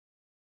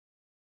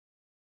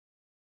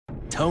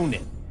Tone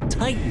it,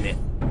 tighten it,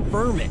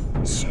 firm it,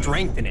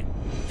 strengthen it.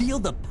 Feel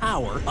the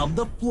power of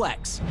the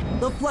Flex.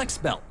 The Flex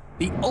Belt,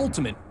 the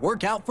ultimate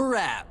workout for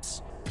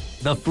abs.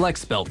 The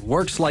Flex Belt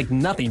works like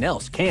nothing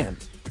else can.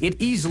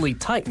 It easily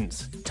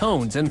tightens,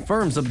 tones, and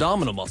firms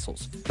abdominal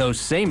muscles. Those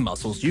same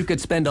muscles you could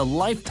spend a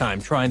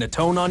lifetime trying to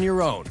tone on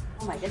your own.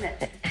 Oh my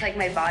goodness, it's like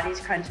my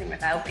body's crunching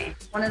without me.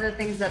 One of the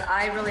things that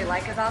I really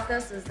like about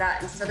this is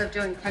that instead of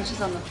doing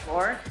crunches on the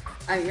floor,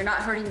 you're not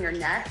hurting your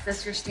neck.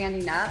 You're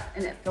standing up,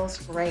 and it feels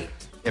great.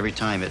 Every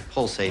time it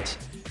pulsates,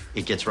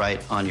 it gets right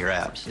on your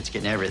abs. It's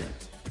getting everything.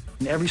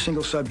 And every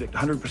single subject,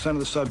 100% of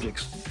the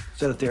subjects,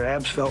 said that their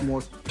abs felt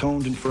more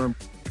toned and firm.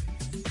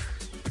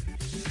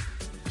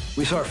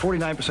 We saw a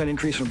 49%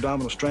 increase in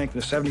abdominal strength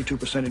and a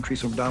 72%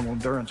 increase in abdominal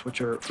endurance, which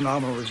are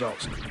phenomenal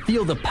results.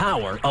 Feel the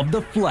power of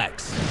the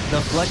Flex.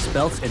 The Flex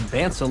Belt's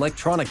advanced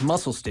electronic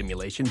muscle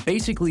stimulation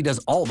basically does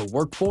all the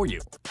work for you.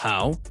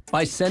 How?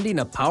 By sending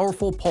a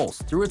powerful pulse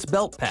through its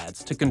belt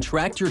pads to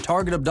contract your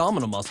target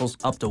abdominal muscles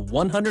up to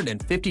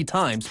 150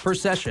 times per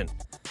session.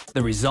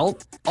 The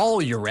result?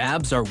 All your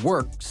abs are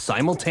worked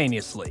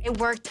simultaneously. It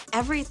worked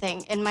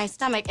everything in my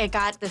stomach. It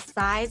got the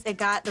size, it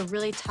got the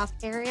really tough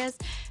areas,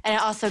 and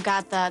it also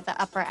got the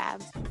upper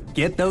abs.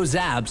 Get those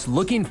abs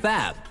looking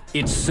fab.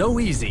 It's so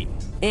easy,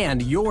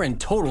 and you're in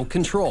total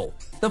control.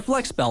 The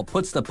Flex Belt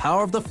puts the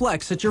power of the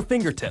Flex at your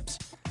fingertips.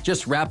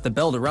 Just wrap the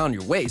belt around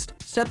your waist,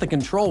 set the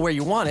control where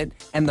you want it,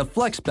 and the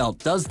Flex Belt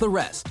does the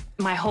rest.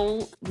 My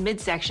whole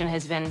midsection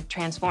has been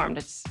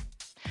transformed.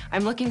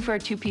 I'm looking for a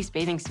two-piece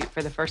bathing suit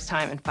for the first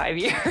time in 5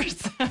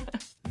 years.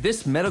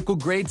 This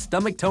medical-grade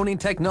stomach toning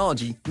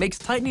technology makes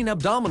tightening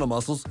abdominal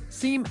muscles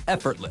seem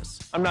effortless.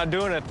 I'm not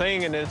doing a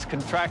thing and it's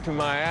contracting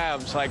my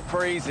abs like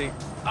crazy.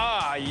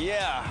 Ah,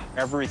 yeah.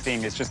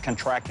 Everything is just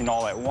contracting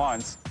all at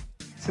once.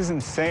 This is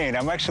insane.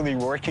 I'm actually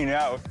working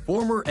out.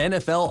 Former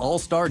NFL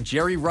All-Star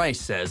Jerry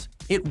Rice says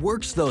it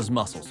works those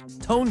muscles,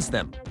 tones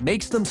them,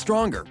 makes them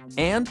stronger,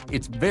 and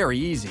it's very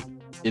easy.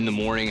 In the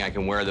morning, I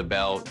can wear the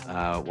belt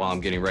while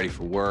I'm getting ready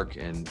for work,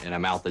 and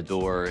I'm out the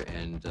door,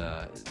 and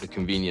the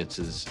convenience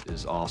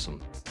is awesome.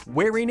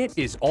 Wearing it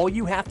is all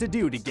you have to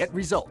do to get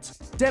results.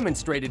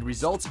 Demonstrated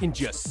results in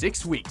just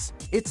 6 weeks.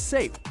 It's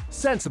safe,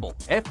 sensible,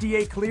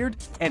 FDA cleared,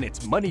 and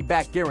it's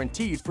money-back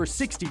guaranteed for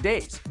 60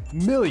 days.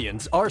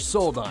 Millions are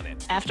sold on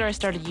it. After I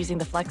started using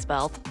the Flex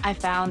Belt, I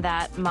found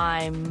that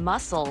my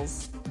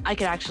muscles, I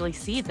could actually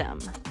see them.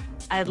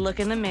 I'd look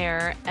in the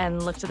mirror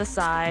and look to the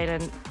side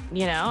and,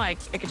 I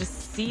could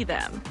just see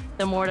them.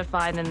 They're more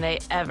defined than they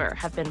ever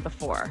have been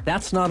before.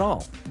 That's not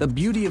all. The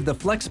beauty of the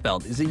Flex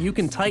Belt is that you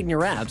can tighten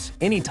your abs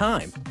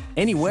anytime,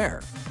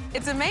 anywhere.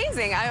 It's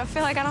amazing. I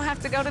feel like I don't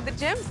have to go to the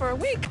gym for a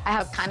week. I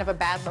have kind of a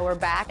bad lower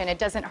back, and it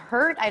doesn't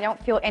hurt. I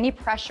don't feel any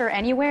pressure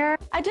anywhere.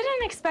 I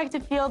didn't expect to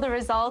feel the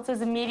results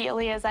as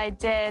immediately as I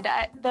did.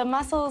 The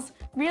muscles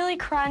really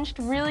crunched,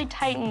 really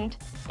tightened,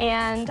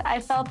 and I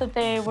felt that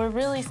they were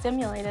really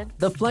stimulated.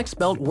 The Flex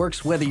Belt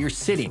works whether you're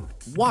sitting,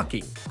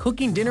 walking,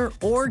 cooking dinner,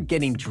 or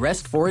getting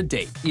dressed for a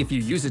date. If you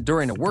use it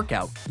during a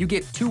workout, you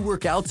get 2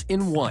 workouts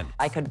in one.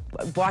 I could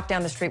walk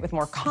down the street with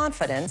more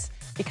confidence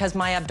because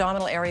my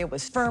abdominal area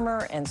was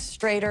firmer and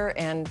straighter,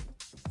 and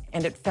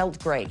it felt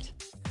great.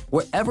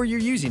 Wherever you're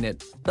using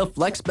it, the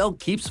Flex Belt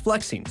keeps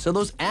flexing so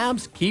those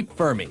abs keep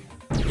firming.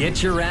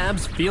 Get your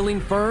abs feeling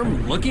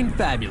firm, looking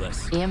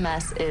fabulous.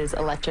 EMS is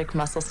electric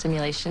muscle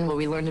stimulation. Well,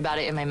 we learned about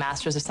it in my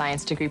Master's of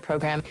Science degree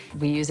program.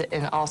 We use it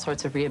in all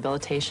sorts of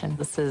rehabilitation.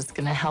 This is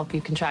going to help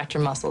you contract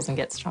your muscles and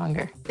get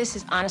stronger. This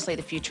is honestly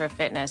the future of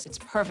fitness. It's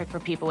perfect for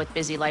people with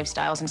busy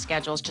lifestyles and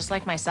schedules, just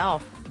like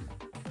myself.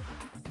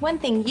 One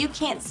thing you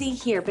can't see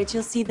here, but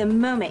you'll see the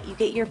moment you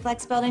get your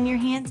Flex Belt in your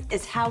hands,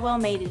 is how well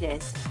made it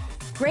is.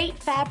 Great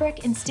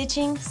fabric and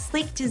stitching,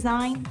 sleek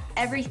design,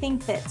 everything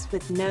fits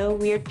with no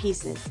weird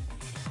pieces.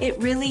 It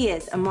really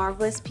is a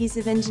marvelous piece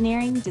of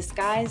engineering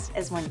disguised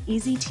as one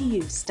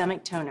easy-to-use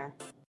stomach toner.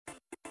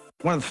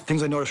 One of the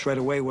things I noticed right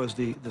away was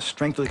the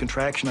strength of the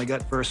contraction I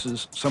got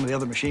versus some of the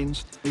other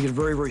machines. You get a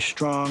very, very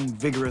strong,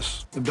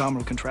 vigorous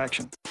abdominal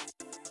contraction.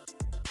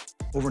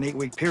 Over an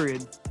 8-week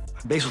period,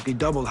 I basically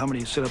doubled how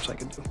many sit-ups I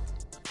could do.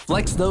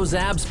 Flex those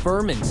abs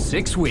firm in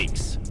 6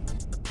 weeks.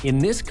 In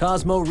this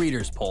Cosmo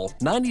Readers poll,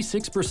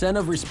 96%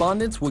 of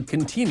respondents would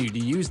continue to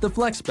use the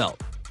Flex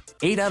Belt.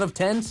 8 out of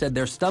 10 said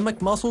their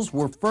stomach muscles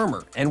were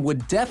firmer and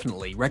would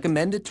definitely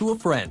recommend it to a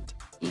friend.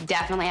 You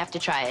definitely have to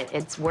try it.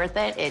 It's worth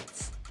it.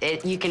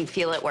 You can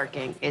feel it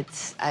working.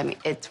 It's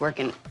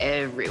working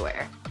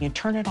everywhere. You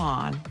turn it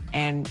on,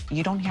 and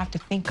you don't have to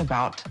think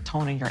about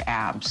toning your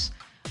abs.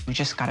 You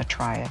just gotta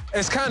try it.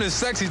 It's kind of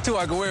sexy, too.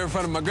 I can wear it in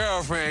front of my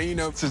girlfriend,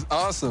 It's just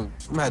awesome.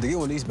 I'm gonna have to get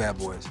one of these bad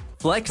boys.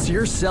 Flex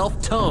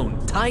yourself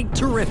tone, tight,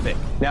 terrific.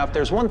 Now, if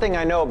there's one thing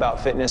I know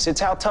about fitness, it's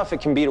how tough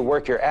it can be to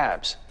work your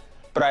abs.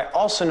 But I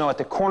also know at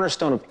the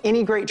cornerstone of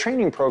any great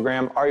training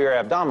program are your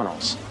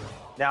abdominals.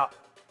 Now,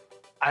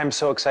 I'm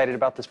so excited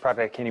about this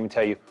product, I can't even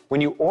tell you.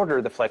 When you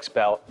order the Flex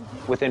Belt,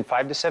 within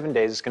 5 to 7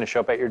 days, it's gonna show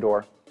up at your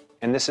door,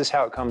 and this is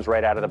how it comes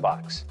right out of the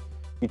box.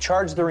 You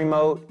charge the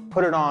remote,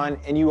 put it on,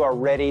 and you are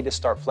ready to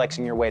start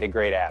flexing your way to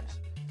great abs.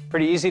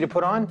 Pretty easy to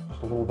put on?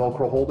 A little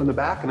Velcro hold in the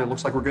back, and it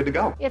looks like we're good to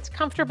go. It's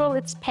comfortable,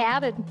 it's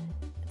padded.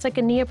 It's like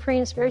a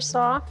neoprene, it's very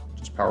soft.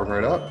 Just powers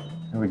right up.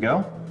 There we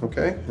go.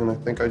 Okay, and I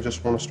think I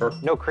just want to start.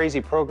 No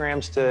crazy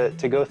programs to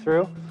go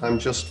through? I'm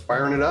just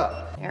firing it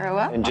up. Arrow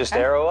up. And just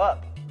okay. arrow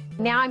up.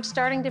 Now I'm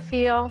starting to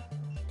feel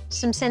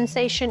some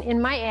sensation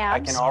in my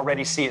abs. I can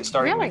already see it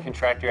starting Really? to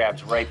contract your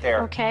abs right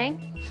there. Okay.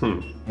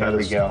 There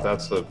we go.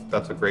 That's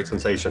a great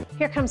sensation.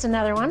 Here comes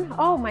another one.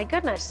 Oh my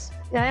goodness.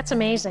 Yeah, that's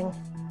amazing.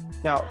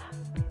 Now,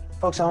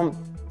 folks at home,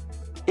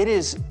 it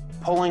is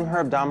pulling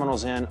her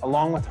abdominals in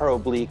along with her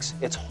obliques.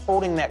 It's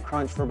holding that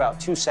crunch for about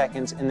 2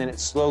 seconds, and then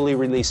it's slowly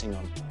releasing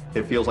them.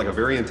 It feels like a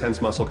very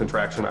intense muscle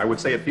contraction. I would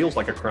say it feels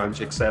like a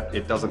crunch, except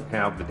it doesn't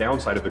have the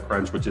downside of the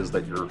crunch, which is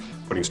that you're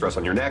putting stress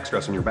on your neck,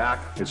 stress on your back.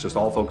 It's just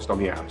all focused on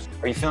the abs.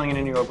 Are you feeling it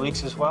in your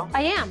obliques as well?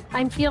 I am.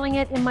 I'm feeling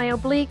it in my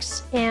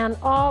obliques and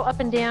all up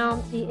and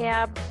down the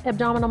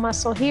abdominal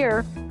muscle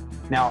here.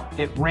 Now,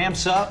 it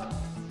ramps up,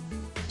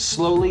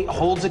 slowly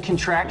holds a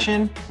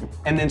contraction,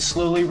 and then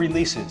slowly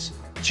releases,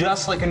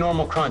 just like a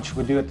normal crunch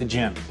would do at the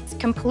gym. It's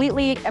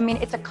completely, I mean,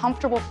 it's a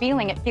comfortable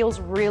feeling. It feels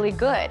really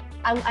good.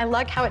 I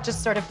like how it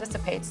just sort of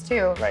dissipates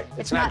too. Right,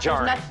 it's not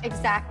jarring.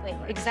 Exactly,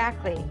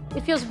 exactly.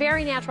 It feels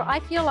very natural. I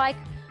feel like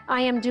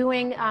I am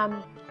doing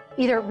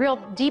either real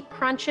deep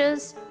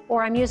crunches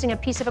or I'm using a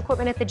piece of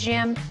equipment at the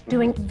gym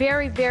doing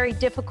very, very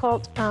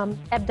difficult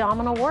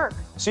abdominal work.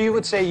 So you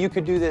would say you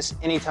could do this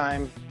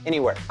anytime,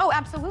 anywhere? Oh,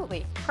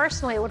 absolutely.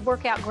 Personally, it would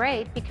work out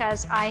great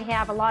because I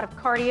have a lot of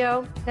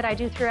cardio that I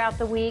do throughout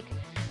the week.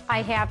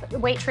 I have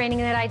weight training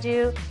that I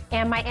do,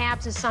 and my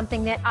abs is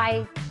something that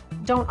I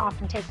don't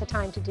often take the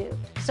time to do.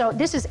 So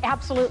this is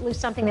absolutely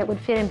something that would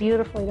fit in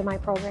beautifully to my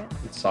program.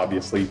 It's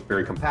obviously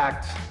very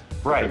compact.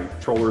 Right. The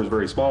controller is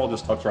very small,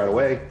 just tucks right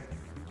away.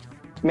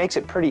 Makes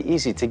it pretty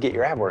easy to get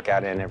your ab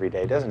workout in every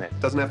day, doesn't it?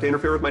 Doesn't have to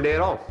interfere with my day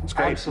at all. It's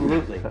great.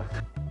 Absolutely.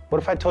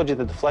 What if I told you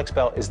that the Flex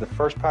Belt is the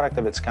first product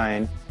of its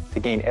kind to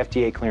gain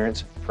FDA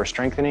clearance for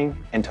strengthening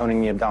and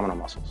toning the abdominal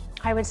muscles?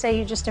 I would say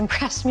you just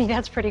impressed me.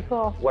 That's pretty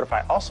cool. What if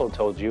I also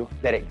told you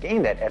that it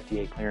gained that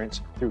FDA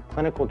clearance through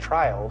clinical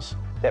trials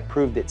that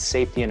proved its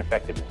safety and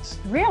effectiveness?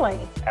 Really?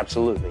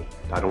 Absolutely.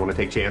 I don't want to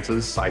take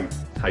chances. I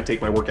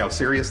take my workout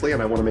seriously,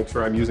 and I want to make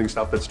sure I'm using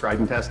stuff that's tried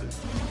and tested.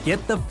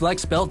 Get the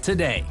Flex Belt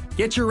today.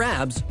 Get your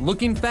abs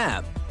looking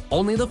fab.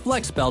 Only the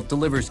Flex Belt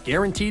delivers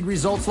guaranteed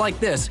results like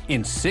this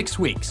in 6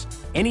 weeks.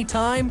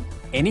 Anytime,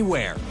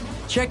 anywhere.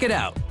 Check it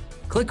out.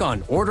 Click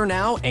on Order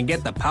Now and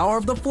get the power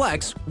of the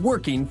Flex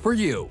working for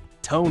you.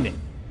 Tone it,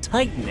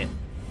 tighten it,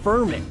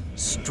 firm it,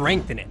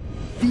 strengthen it.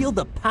 Feel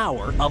the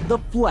power of the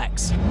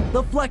Flex.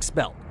 The Flex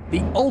Belt,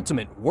 the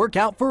ultimate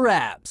workout for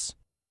abs.